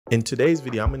In today's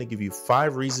video, I'm going to give you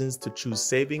 5 reasons to choose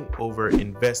saving over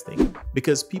investing,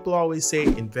 because people always say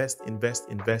invest, invest,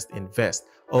 invest, invest.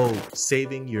 Oh,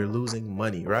 saving, you're losing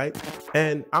money, right?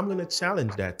 And I'm going to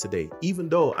challenge that today. Even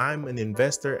though I'm an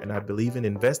investor and I believe in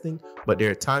investing, but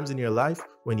there are times in your life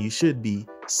when you should be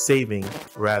saving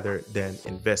rather than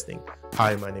investing.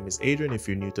 Hi, my name is Adrian. If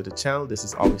you're new to the channel, this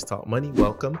is Always Talk Money.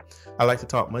 Welcome. I like to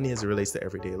talk money as it relates to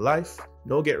everyday life.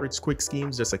 No get rich quick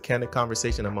schemes, just a candid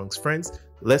conversation amongst friends.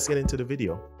 Let's get into the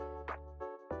video.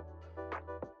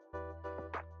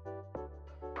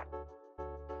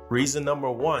 Reason number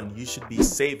 1, you should be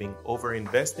saving over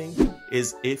investing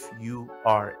is if you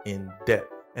are in debt.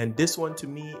 And this one to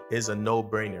me is a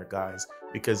no-brainer, guys,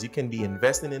 because you can be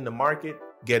investing in the market,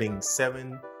 getting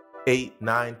 7, 8,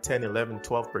 9, 10, 11,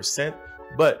 12%.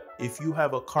 But if you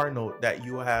have a car note that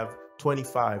you have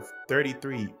 25,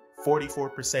 33,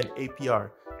 44%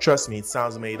 APR, trust me, it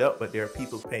sounds made up, but there are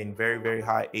people paying very, very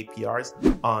high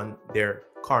APRs on their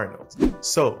car notes.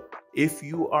 So if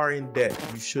you are in debt,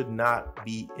 you should not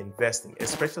be investing,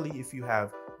 especially if you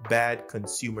have bad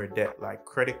consumer debt like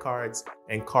credit cards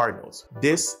and car notes.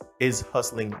 This is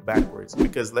hustling backwards,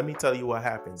 because let me tell you what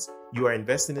happens. You are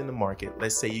investing in the market.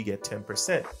 Let's say you get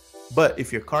 10%. But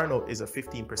if your car note is a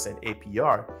 15%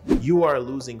 APR, you are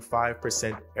losing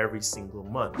 5% every single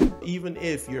month. Even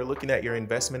if you're looking at your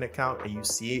investment account and you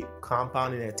see it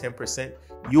compounding at 10%,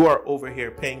 you are over here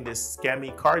paying this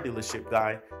scammy car dealership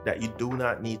guy that you do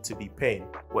not need to be paying.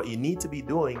 What you need to be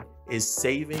doing is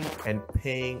saving and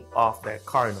paying off that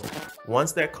car note.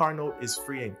 Once that car note is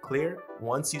free and clear,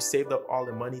 once you saved up all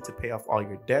the money to pay off all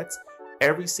your debts,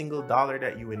 every single dollar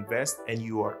that you invest and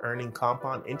you are earning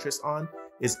compound interest on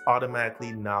is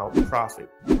automatically now profit.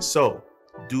 So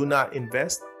do not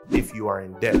invest if you are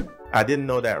in debt. I didn't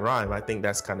know that rhyme. I think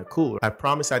that's kind of cool. I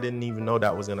promise I didn't even know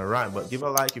that was gonna rhyme, but give a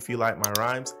like if you like my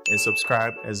rhymes and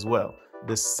subscribe as well.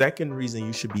 The second reason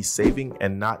you should be saving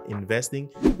and not investing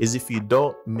is if you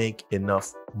don't make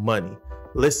enough money.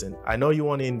 Listen, I know you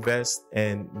want to invest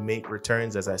and make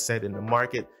returns, as I said, in the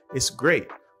market. It's great.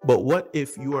 But what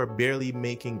if you are barely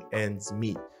making ends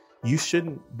meet? You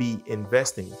shouldn't be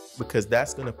investing, because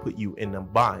that's going to put you in a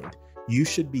bind. You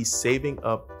should be saving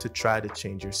up to try to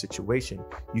change your situation.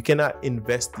 You cannot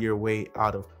invest your way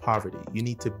out of poverty. You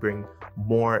need to bring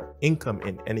more income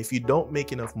in. And if you don't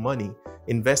make enough money,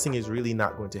 investing is really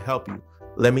not going to help you.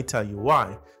 Let me tell you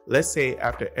why. Let's say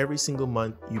after every single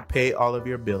month you pay all of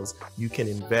your bills, you can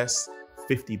invest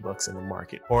 $50 in the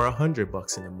market or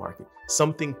 $100 in the market,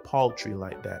 something paltry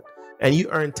like that. And you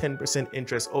earn 10%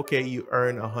 interest. Okay, you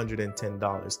earn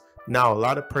 $110. Now, a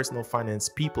lot of personal finance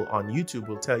people on YouTube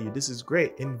will tell you this is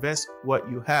great. Invest what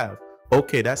you have.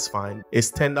 Okay, that's fine.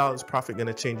 Is $10 profit going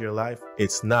to change your life?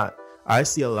 It's not. I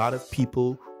see a lot of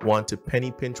people want to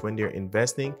penny pinch when they're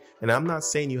investing. And I'm not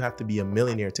saying you have to be a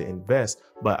millionaire to invest,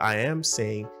 but I am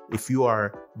saying if you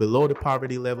are below the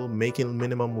poverty level, making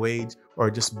minimum wage, or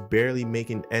just barely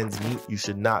making ends meet, you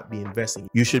should not be investing.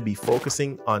 You should be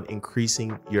focusing on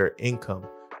increasing your income.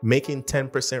 Making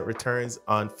 10% returns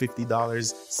on $50,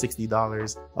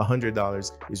 $60,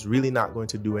 $100 is really not going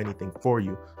to do anything for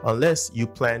you unless you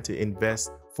plan to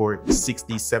invest for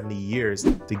 60, 70 years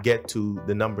to get to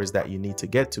the numbers that you need to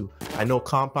get to. I know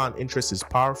compound interest is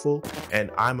powerful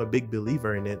and I'm a big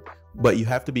believer in it, but you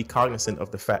have to be cognizant of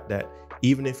the fact that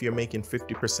even if you're making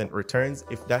 50% returns,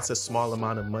 if that's a small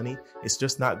amount of money, it's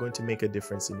just not going to make a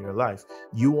difference in your life.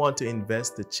 You want to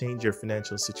invest to change your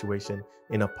financial situation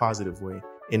in a positive way.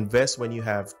 Invest when you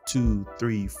have $200,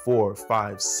 $300, $400,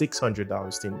 $500,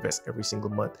 $600 to invest every single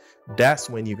month. That's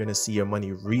when you're going to see your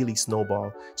money really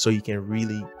snowball, so you can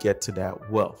really get to that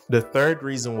wealth. The third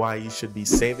reason why you should be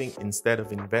saving instead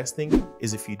of investing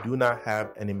is if you do not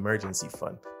have an emergency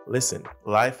fund. Listen,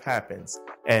 life happens,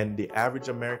 and the average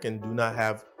American do not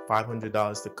have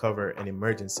 $500 to cover an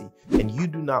emergency, and you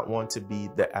do not want to be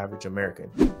the average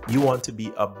American. You want to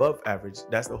be above average.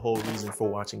 That's the whole reason for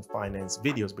watching finance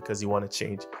videos, because you want to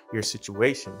change your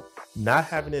situation. Not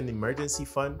having an emergency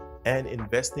fund and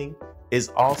investing is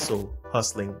also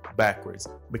hustling backwards,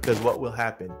 because what will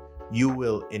happen? You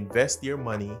will invest your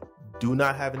money, do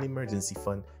not have an emergency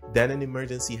fund, then an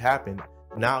emergency happened.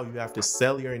 Now you have to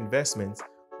sell your investments,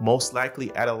 most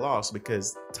likely at a loss,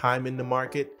 because time in the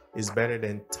market is better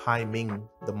than timing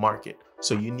the market.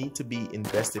 So you need to be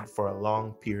invested for a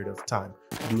long period of time.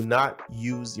 Do not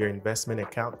use your investment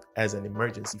account as an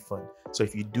emergency fund. So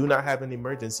if you do not have an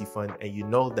emergency fund and you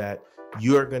know that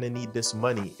you are going to need this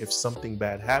money if something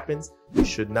bad happens, you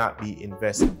should not be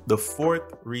investing. The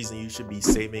fourth reason you should be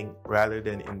saving rather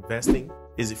than investing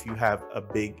is if you have a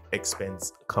big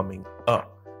expense coming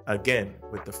up. Again,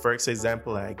 with the first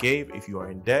example I gave, if you are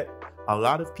in debt, A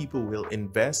lot of people will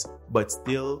invest but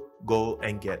still go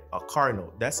and get a car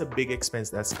note. That's a big expense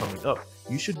that's coming up.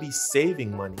 You should be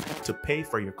saving money to pay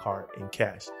for your car in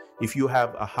cash. If you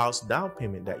have a house down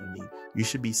payment that you need, you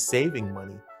should be saving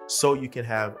money so you can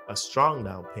have a strong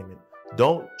down payment.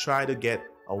 Don't try to get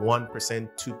a 1%, 2%,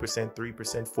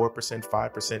 3%, 4%,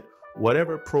 5%,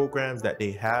 whatever programs that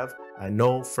they have. I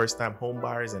know first-time home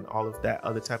buyers and all of that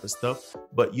other type of stuff,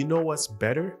 but you know what's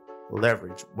better?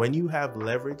 Leverage. When you have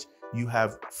leverage, you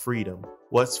have freedom.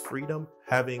 What's freedom?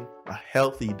 Having a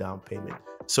healthy down payment.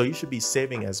 So you should be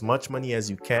saving as much money as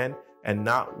you can and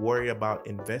not worry about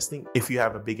investing if you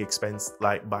have a big expense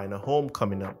like buying a home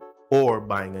coming up or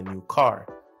buying a new car.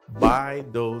 Buy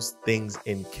those things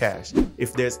in cash.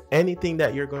 If there's anything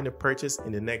that you're going to purchase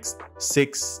in the next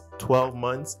 6-12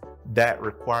 months that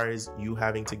requires you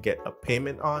having to get a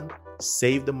payment on,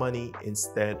 save the money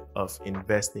instead of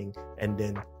investing and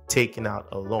then taking out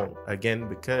a loan. Again,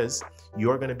 because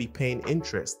you're going to be paying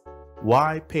interest.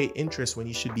 Why pay interest when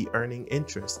you should be earning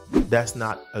interest? That's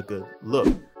not a good look.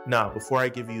 Now, before I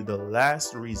give you the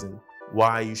last reason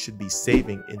why you should be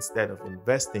saving instead of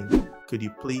investing, could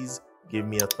you please give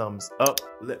me a thumbs up?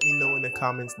 Let me know in the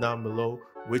comments down below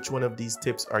which one of these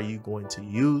tips are you going to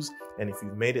use. And if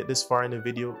you've made it this far in the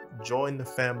video, join the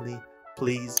family.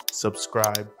 Please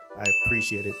subscribe. I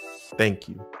appreciate it. Thank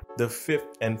you. The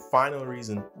fifth and final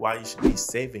reason why you should be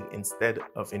saving instead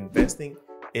of investing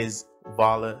is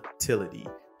volatility.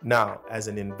 Now, as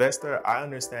an investor, I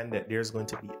understand that there's going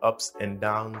to be ups and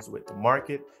downs with the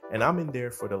market, and I'm in there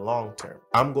for the long term.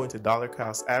 I'm going to dollar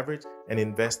cost average and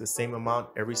invest the same amount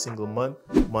every single month,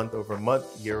 month over month,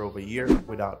 year over year,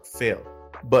 without fail.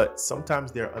 But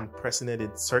sometimes there are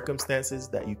unprecedented circumstances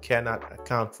that you cannot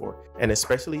account for. And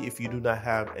especially if you do not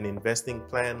have an investing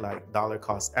plan like dollar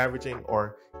cost averaging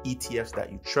or ETFs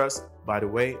that you trust. By the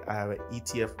way, I have an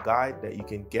ETF guide that you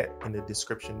can get in the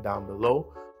description down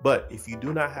below. But if you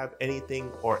do not have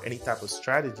anything or any type of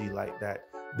strategy like that,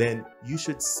 then you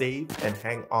should save and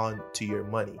hang on to your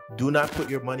money. Do not put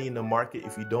your money in the market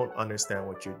if you don't understand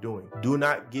what you're doing. Do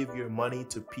not give your money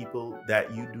to people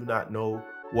that you do not know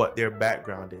what their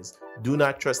background is. Do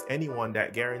not trust anyone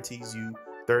that guarantees you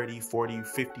 30, 40,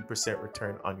 50%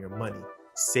 return on your money.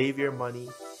 Save your money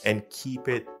and keep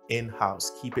it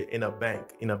in-house. Keep it in a bank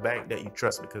that you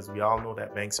trust, because we all know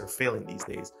that banks are failing these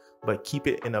days. But keep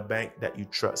it in a bank that you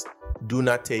trust. Do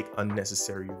not take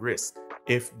unnecessary risk.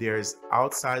 If there's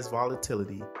outsized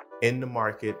volatility in the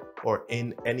market or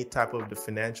in any type of the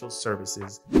financial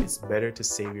services, it's better to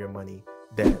save your money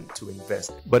than to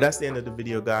invest. But that's the end of the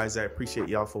video, guys. I appreciate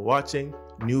y'all for watching.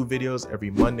 New videos every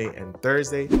Monday and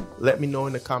Thursday. Let me know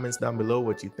in the comments down below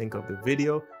what you think of the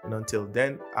video. And until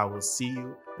then, I will see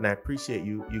you, and I appreciate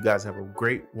you. You guys have a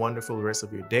great, wonderful rest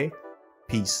of your day.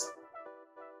 Peace.